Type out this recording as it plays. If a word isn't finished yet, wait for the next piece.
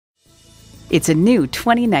It's a new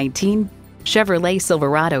 2019 Chevrolet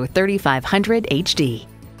Silverado 3500 HD.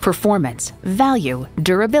 Performance, value,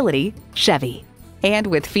 durability, Chevy. And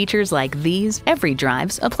with features like these, every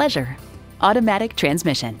drive's a pleasure. Automatic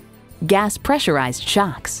transmission, gas pressurized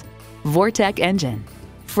shocks, Vortec engine,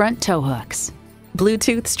 front tow hooks,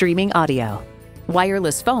 Bluetooth streaming audio,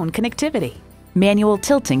 wireless phone connectivity, manual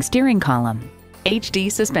tilting steering column,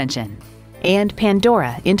 HD suspension, and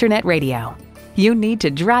Pandora Internet Radio. You need to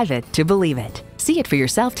drive it to believe it. See it for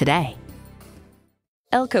yourself today.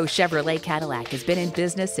 ELCO Chevrolet Cadillac has been in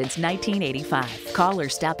business since 1985. Call or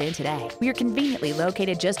stop in today. We are conveniently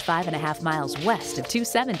located just 5.5 miles west of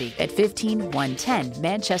 270 at 15110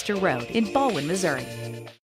 Manchester Road in Baldwin, Missouri.